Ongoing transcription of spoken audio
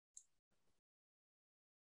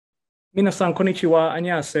Minasan konnichiwa,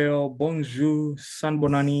 annyeonghaseyo, bonjour,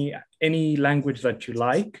 sanbonani, any language that you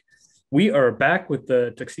like. We are back with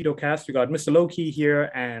the Tuxedo Cast. We got Mr. Loki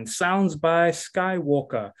here and Sounds by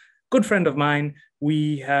Skywalker, good friend of mine.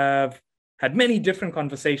 We have had many different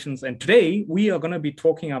conversations, and today we are going to be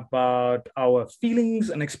talking about our feelings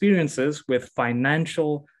and experiences with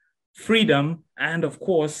financial freedom. And of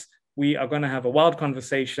course, we are going to have a wild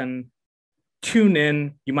conversation. Tune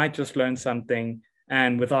in, you might just learn something.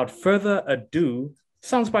 And without further ado,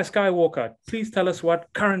 Sounds by Skywalker, please tell us what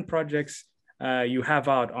current projects you have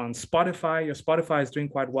out on Spotify. Your Spotify is doing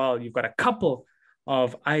quite well. You've got a couple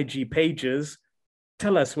of IG pages.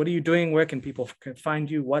 Tell us, what are you doing? Where can people find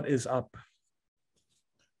you? What is up?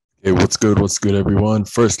 Hey, what's good? What's good, everyone?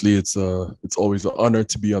 Firstly, it's always an honor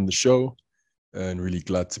to be on the show, and really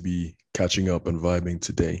glad to be catching up and vibing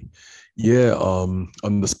today. Yeah, on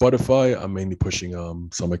the Spotify, I'm mainly pushing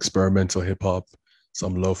some experimental hip hop,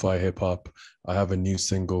 some lo-fi hip hop. I have a new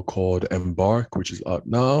single called Embark, which is out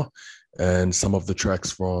now, and some of the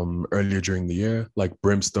tracks from earlier during the year, like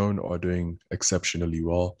Brimstone, are doing exceptionally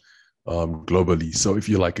well globally. So if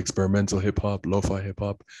you like experimental hip hop, lo-fi hip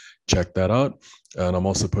hop, check that out. And I'm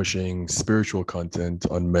also pushing spiritual content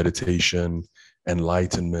on meditation,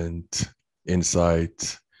 enlightenment,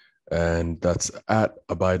 insight, and that's at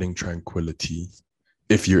Abiding Tranquility.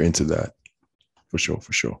 If you're into that, for sure,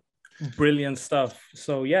 for sure. Brilliant stuff.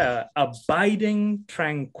 So yeah, Abiding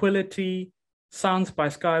Tranquility, Sounds by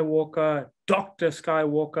Skywalker, Dr.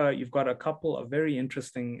 Skywalker. You've got a couple of very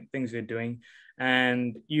interesting things you're doing,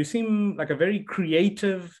 and you seem like a very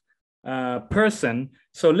creative person.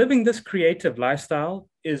 So living this creative lifestyle,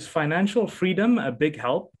 is financial freedom a big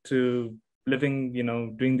help to living,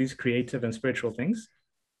 doing these creative and spiritual things?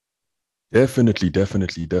 Definitely,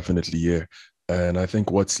 definitely, definitely, yeah. And I think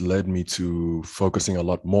what's led me to focusing a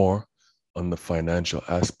lot more on the financial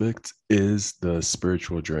aspect is the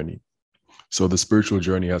spiritual journey. So the spiritual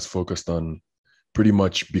journey has focused on pretty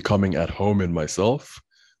much becoming at home in myself,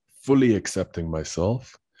 fully accepting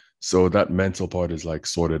myself. So that mental part is like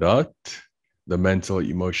sorted out. The mental,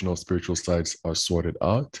 emotional, spiritual sides are sorted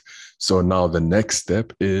out. So now the next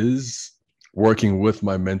step is working with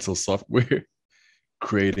my mental software,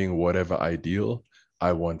 creating whatever ideal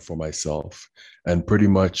I want for myself. And pretty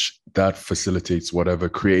much that facilitates whatever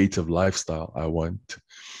creative lifestyle I want.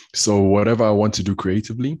 So, whatever I want to do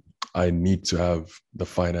creatively, I need to have the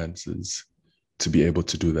finances to be able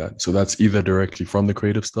to do that. So, that's either directly from the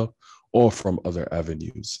creative stuff or from other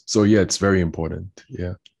avenues. So, yeah, it's very important.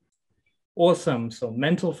 Yeah. Awesome. So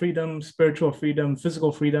mental freedom, spiritual freedom,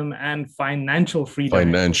 physical freedom, and financial freedom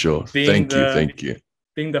Financial. being Thank you. the Thank you.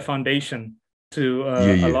 being the foundation to Yeah.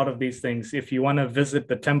 a Yeah. lot of these things. If you want to visit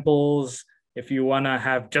the temples, if you want to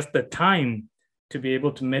have just the time to be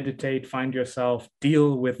able to meditate, find yourself,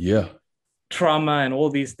 deal with Yeah. trauma and all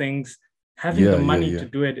these things, having the Yeah. Yeah. money to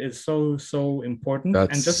Yeah. do it is so, so important.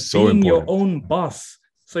 That's And just so being your important. own boss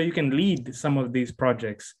so you can lead some of these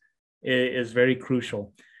projects is very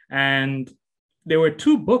crucial. And there were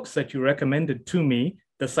two books that you recommended to me: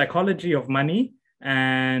 The Psychology of Money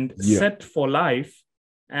and Yeah. Set for Life.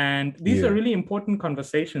 And these are Yeah. really important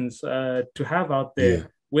conversations to have out there Yeah.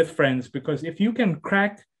 with friends, because if you can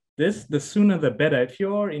crack this, the sooner the better. If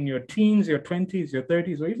you're in your teens, your 20s, your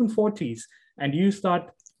 30s, or even 40s, and you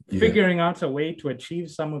start Yeah. figuring out a way to achieve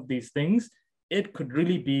some of these things, it could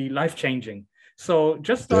really be life changing. So,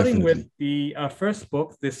 just starting with Definitely. the first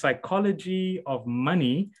book, The Psychology of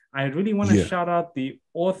Money, I really want to Yeah. shout out the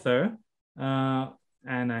author, uh,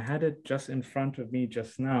 and I had it just in front of me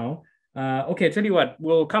just now. Okay, tell you what,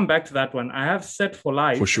 we'll come back to that one. I have Set for For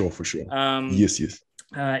Life sure. For sure. um, Yes. Yes.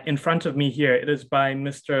 in front of me here. It is by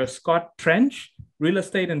Mr. Scott Trench, real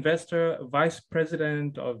estate investor, vice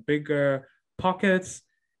president of Bigger Pockets.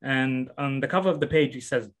 And on the cover of the page, he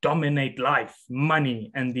says, "Dominate life,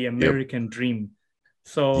 money, and the Yep. American dream."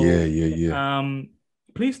 Yeah. So, Yeah. Yeah.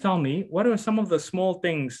 please tell me, what are some of the small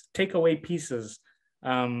things, takeaway pieces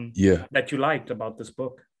Yeah. that you liked about this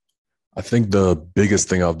book? I think the biggest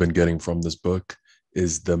thing I've been getting from this book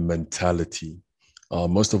is the mentality.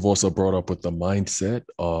 Most of us are brought up with the mindset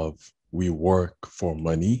of we work for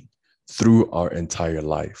money through our entire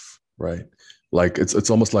life, right? Like it's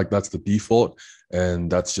almost like that's the default, and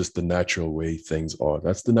that's just the natural way things are.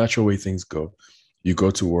 That's the natural way things go. You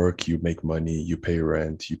go to work, you make money, you pay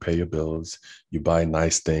rent, you pay your bills, you buy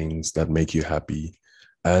nice things that make you happy,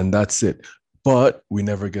 and that's it. But we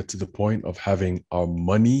never get to the point of having our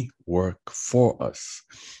money work for us.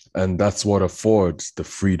 And that's what affords the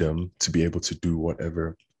freedom to be able to do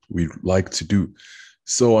whatever we like to do.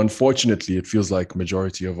 So unfortunately, it feels like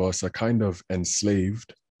majority of us are kind of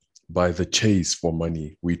enslaved by the chase for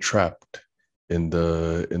money. We trapped in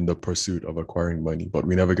the pursuit of acquiring money, but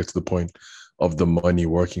we never get to the point of the money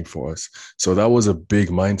working for us. So that was a big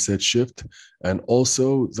mindset shift. And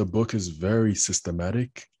also the book is very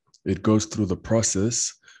systematic. It goes through the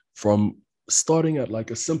process from starting at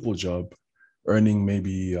like a simple job, earning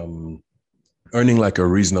maybe earning like a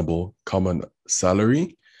reasonable common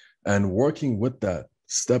salary and working with that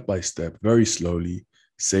step by step, very slowly,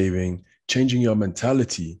 saving, changing your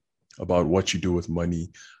mentality about what you do with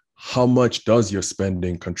money. How much does your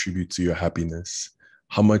spending contribute to your happiness?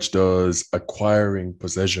 How much does acquiring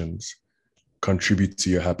possessions contribute to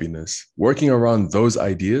your happiness? Working around those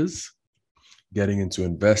ideas, getting into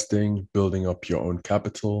investing, building up your own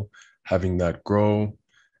capital, having that grow.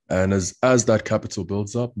 And as that capital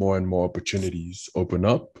builds up, more and more opportunities open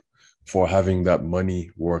up for having that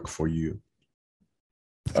money work for you,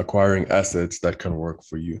 acquiring assets that can work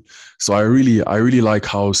for you. So I really like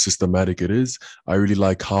how systematic it is. I really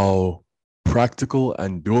like how practical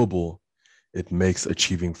and doable it makes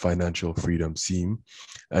achieving financial freedom seem.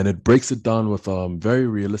 And it breaks it down with very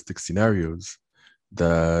realistic scenarios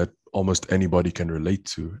that almost anybody can relate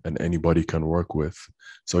to and anybody can work with.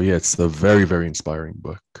 So yeah, it's a very, very inspiring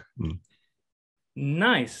book.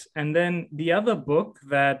 Nice. And then the other book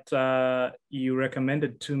that you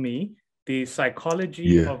recommended to me, The Psychology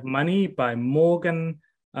Yeah. of Money by Morgan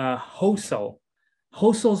Housel.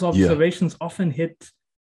 Housel's Yeah. observations often hit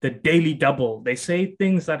the daily double. They say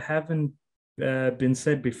things that haven't been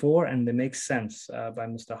said before, and they make sense by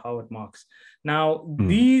Mr. Howard Marks. Now,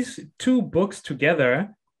 these two books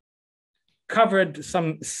together covered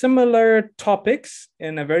some similar topics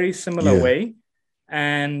in a very similar way.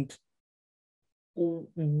 And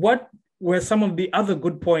what were some of the other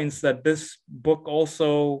good points that this book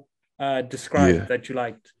also described that you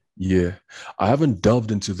liked? Yeah, I haven't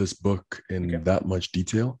delved into this book in that much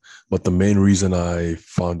detail, but the main reason I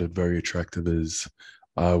found it very attractive is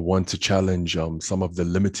I want to challenge some of the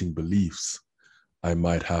limiting beliefs I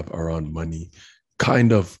might have around money,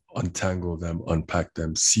 kind of untangle them, unpack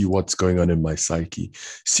them, see what's going on in my psyche,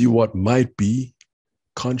 see what might be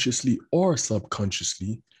consciously or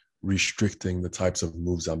subconsciously restricting the types of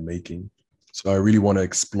moves I'm making. So I really want to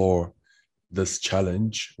explore this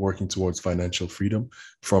challenge, working towards financial freedom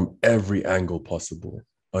from every angle possible,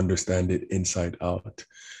 understand it inside out.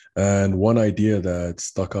 And one idea that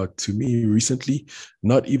stuck out to me recently,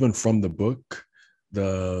 not even from the book,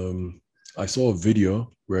 I saw a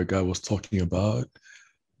video where a guy was talking about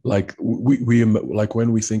like we like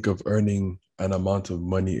when we think of earning an amount of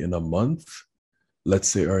money in a month, let's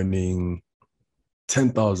say earning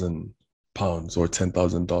 10,000 pounds or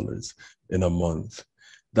 $10,000 in a month.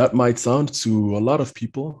 That might sound to a lot of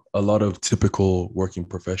people, a lot of typical working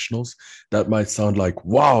professionals, that might sound like,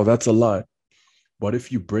 wow, that's a lot. But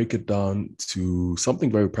if you break it down to something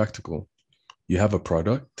very practical, you have a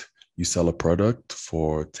product, you sell a product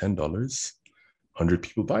for $10, 100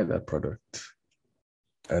 people buy that product.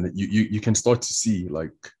 And you can start to see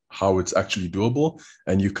like how it's actually doable,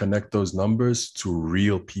 and you connect those numbers to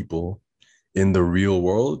real people in the real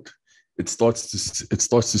world. It starts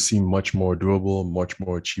to seem much more doable, much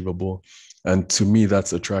more achievable. And to me,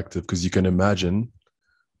 that's attractive because you can imagine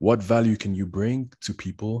what value can you bring to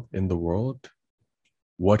people in the world?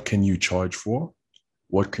 What can you charge for?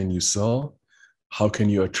 What can you sell? How can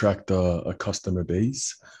you attract a customer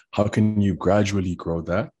base? How can you gradually grow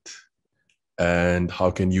that? And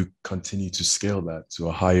how can you continue to scale that to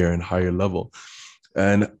a higher and higher level?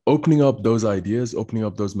 And opening up those ideas, opening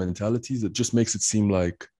up those mentalities, it just makes it seem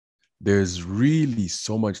like there's really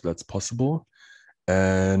so much that's possible,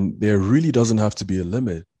 and there really doesn't have to be a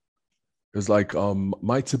limit. It's like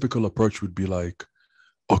my typical approach would be like,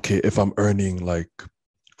 okay, if I'm earning like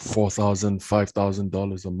 $4,000,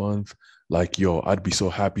 $5,000 a month, like yo, I'd be so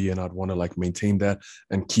happy and I'd want to like maintain that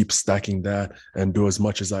and keep stacking that and do as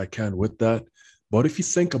much as I can with that. But if you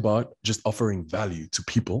think about just offering value to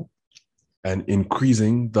people and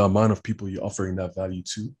increasing the amount of people you're offering that value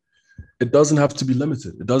to, it doesn't have to be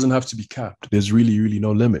limited. It doesn't have to be capped. There's really, really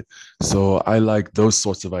no limit. So I like those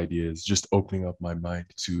sorts of ideas, just opening up my mind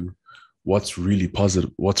to what's really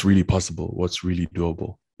positive, what's really possible, what's really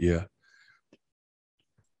doable. Yeah.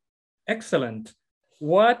 Excellent.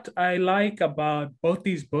 What I like about both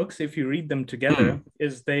these books, if you read them together,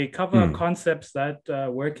 is they cover concepts that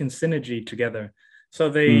work in synergy together. So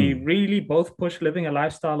they really both push living a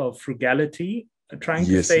lifestyle of frugality, trying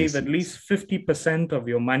to save at least 50% of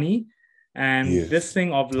your money. And this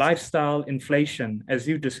thing of lifestyle inflation, as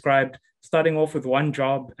you described, starting off with one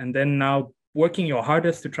job and then now working your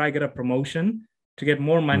hardest to try get a promotion to get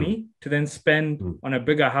more Mm, money to then spend mm, on a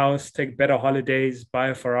bigger house, take better holidays, buy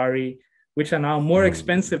a Ferrari, which are now more mm.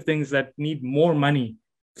 expensive things that need more money.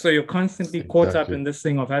 So you're constantly caught up Exactly. in this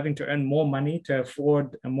thing of having to earn more money to afford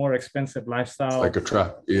a more expensive It's like lifestyle. a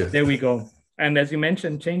trap. Yeah. There we go. And as you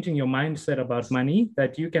mentioned, changing your mindset about money,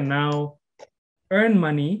 that you can now earn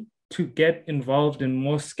money to get involved in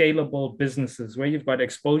more scalable businesses where you've got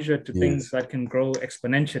exposure to things Yes. that can grow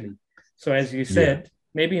exponentially. So, as you Yeah. said,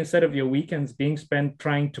 maybe instead of your weekends being spent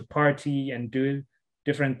trying to party and do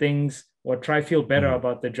different things or try feel better Mm,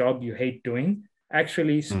 about the job you hate doing,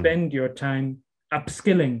 actually mm. spend your time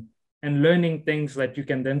upskilling and learning things that you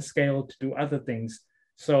can then scale to do other things.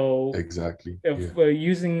 So, Exactly. if Yeah.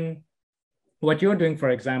 using what you're doing, for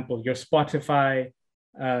example, your Spotify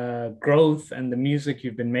growth and the music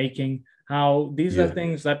you've been making, how these are Yeah.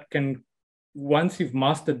 things that can, once you've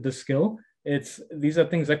mastered the skill, these are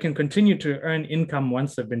things that can continue to earn income once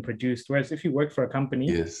they've been produced. Whereas if you work for a company,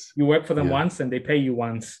 Yes. you work for them Yeah. once and they pay you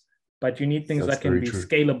once, but you need things That's that can very be true.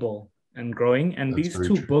 scalable and growing. And That's these very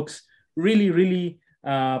two true. books really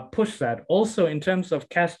push that. Also, in terms of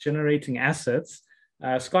cash generating assets,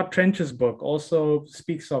 Scott Trench's book also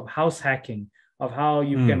speaks of house hacking, of how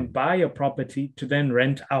you can Mm, buy a property to then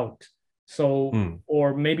rent out. So, mm. or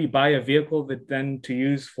maybe buy a vehicle that then to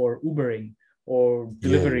use for Ubering or Yeah. Yeah.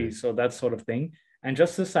 deliveries or that sort of thing. And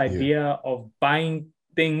just this Yeah. idea of buying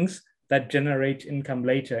things that generate income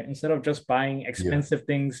later instead of just buying Yeah. expensive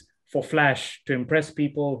things for flash to impress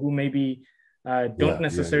people who maybe don't Yeah. Yeah. Yeah.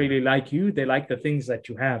 necessarily like you. They like the things that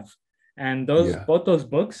you have. And those Yeah. both those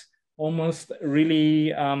books almost really,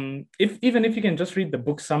 if even if you can just read the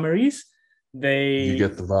book summaries, You they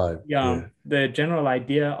get the vibe. yeah, Yeah. the general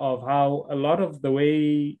idea of how a lot of the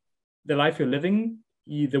way the life you're living,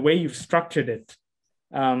 the way you've structured it,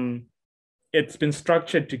 um, it's been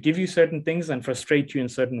structured to give you certain things and frustrate you in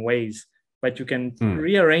certain ways, but you can Mm.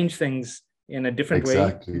 rearrange things in a different way,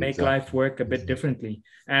 Exactly. make life Exactly. work a bit Exactly. differently.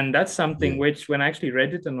 And that's something Yeah. which, when I actually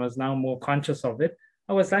read it and was now more conscious of it,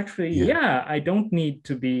 I was actually, Yeah. yeah, I don't need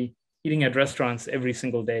to be eating at restaurants every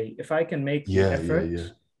single day. If I can make the Yeah. Yeah. effort Yeah.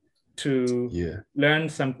 to Yeah. learn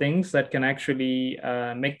some things that can actually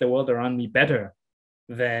make the world around me better,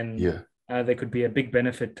 then Yeah. there could be a big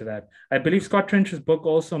benefit to that. I believe Scott Trench's book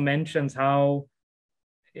also mentions how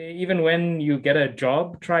even when you get a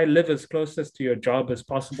job, try live as closest to your job as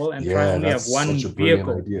possible and try Yeah. only have That's such one a brilliant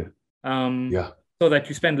vehicle, idea. um, Yeah. so that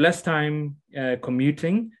you spend less time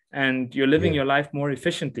commuting and you're living Yeah. your life more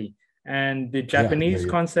efficiently. And the Yeah. Yeah. Japanese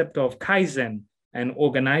Yeah. concept of kaizen and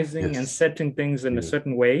organizing and Yes. setting things in a Yeah.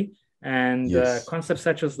 certain way, and Yes. concepts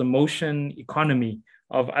such as the motion economy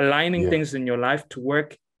of aligning Yeah. things in your life to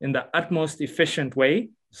work in the utmost efficient way.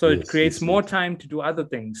 So it Yes. creates Yes. more Yes. time to do other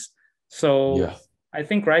things. So Yeah. I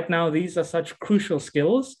think right now these are such crucial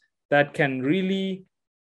skills that can really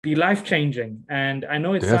be life changing. And I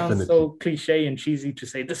know it sounds so Definitely. cliche and cheesy to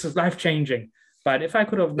say this is life changing, but if I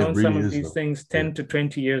could have It known some really of is these though. things Yeah. 10 to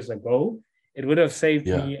 20 years ago, it would have saved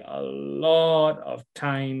Yeah. me a lot of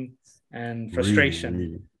time and Really. frustration.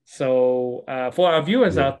 Really. So, for our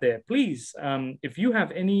viewers Yeah. out there, please, if you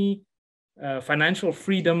have any financial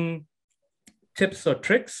freedom tips or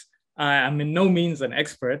tricks, I'm in no means an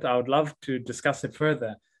expert. I would love to discuss it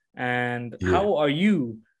further. And Yeah. how are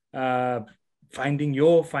you uh, finding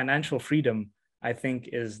your financial freedom? I think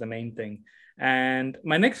is the main thing. And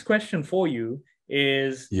my next question for you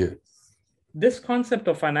is Yeah. this concept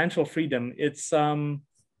of financial freedom.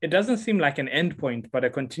 It doesn't seem like an endpoint, but a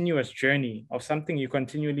continuous journey of something you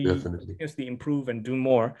Definitely. continuously improve and do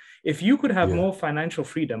more. If you could have Yeah. more financial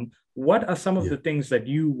freedom, what are some of Yeah. the things that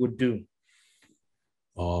you would do?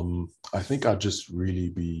 I think I just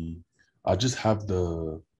have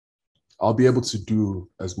I'll be able to do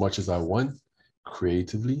as much as I want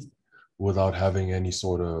creatively without having any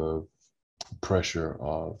sort of pressure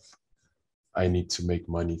of I need to make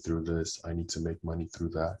money through this, I need to make money through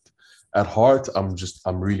that. At heart,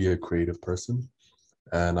 I'm really a creative person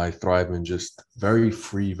and I thrive in just very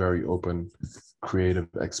free, very open, creative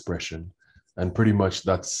expression. And pretty much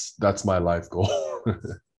that's my life goal.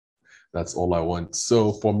 That's all I want.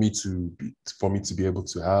 So for me to be able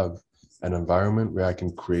to have an environment where I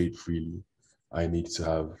can create freely, I need to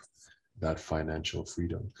have that financial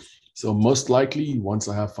freedom. So most likely, once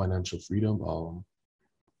I have financial freedom, I'll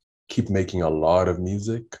keep making a lot of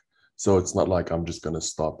music. So it's not like I'm just gonna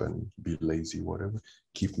stop and be lazy, whatever.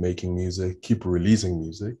 Keep making music, keep releasing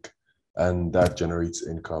music, and that generates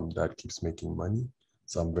income. That keeps making money.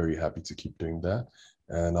 So I'm very happy to keep doing that.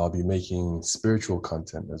 And I'll be making spiritual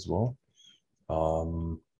content as well.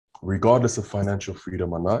 Regardless of financial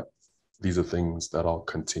freedom or not, these are things that I'll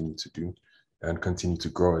continue to do. and continue to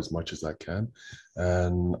grow as much as I can.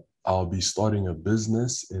 And I'll be starting a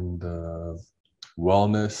business in the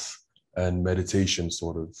wellness and meditation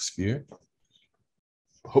sort of sphere,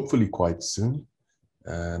 hopefully quite soon.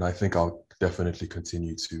 And I think I'll definitely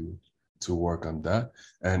continue to work on that.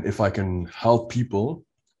 And if I can help people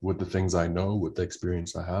with the things I know, with the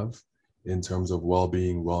experience I have in terms of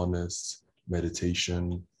well-being, wellness,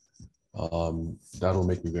 meditation, that'll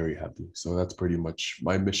make me very happy. So that's pretty much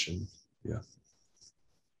my mission. Yeah.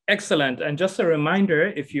 Excellent. And just a reminder,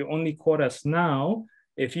 if you only caught us now,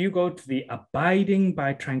 if you go to the Abiding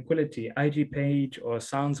by Tranquility IG page or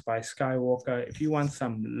Sounds by Skywalker, if you want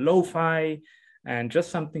some lo-fi and just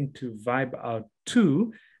something to vibe out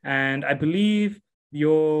to, and I believe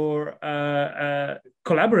your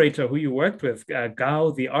collaborator who you worked with,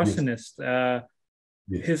 Gao the Arsonist,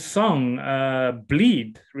 yes. His song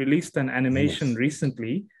Bleed released an animation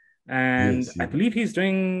recently, and I believe he's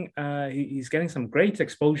doing he's getting some great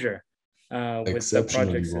exposure with the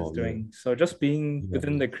projects he's doing. So just being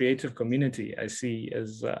within the creative community, I see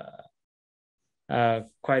is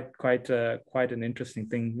quite an interesting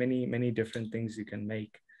thing. Many different things you can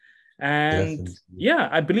make. And yeah,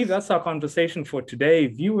 I believe that's our conversation for today.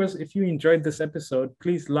 Viewers, if you enjoyed this episode,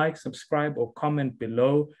 please like, subscribe, or comment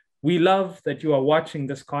below. We love that you are watching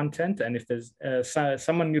this content. And if there's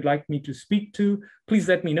someone you'd like me to speak to, please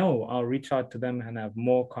let me know. I'll reach out to them and have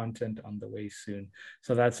more content on the way soon.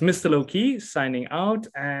 So that's Mr. Low-Key signing out,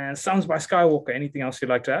 and Sounds by Skywalker. Anything else you'd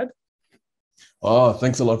like to add?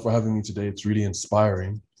 Thanks a lot for having me today. It's really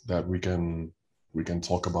inspiring that we can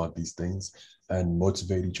talk about these things and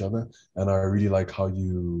motivate each other. And I really like how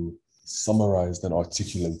you summarized and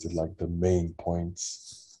articulated like the main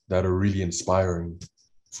points that are really inspiring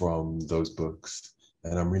from those books.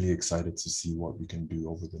 And I'm really excited to see what we can do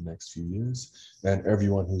over the next few years. And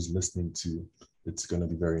everyone who's listening to, it's going to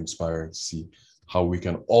be very inspiring to see how we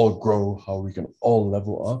can all grow, how we can all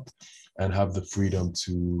level up and have the freedom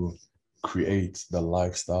to create the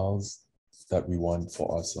lifestyles that we want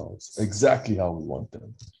for ourselves, exactly how we want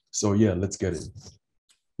them. So yeah, let's get it.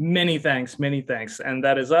 Many thanks. And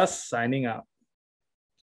that is us signing out.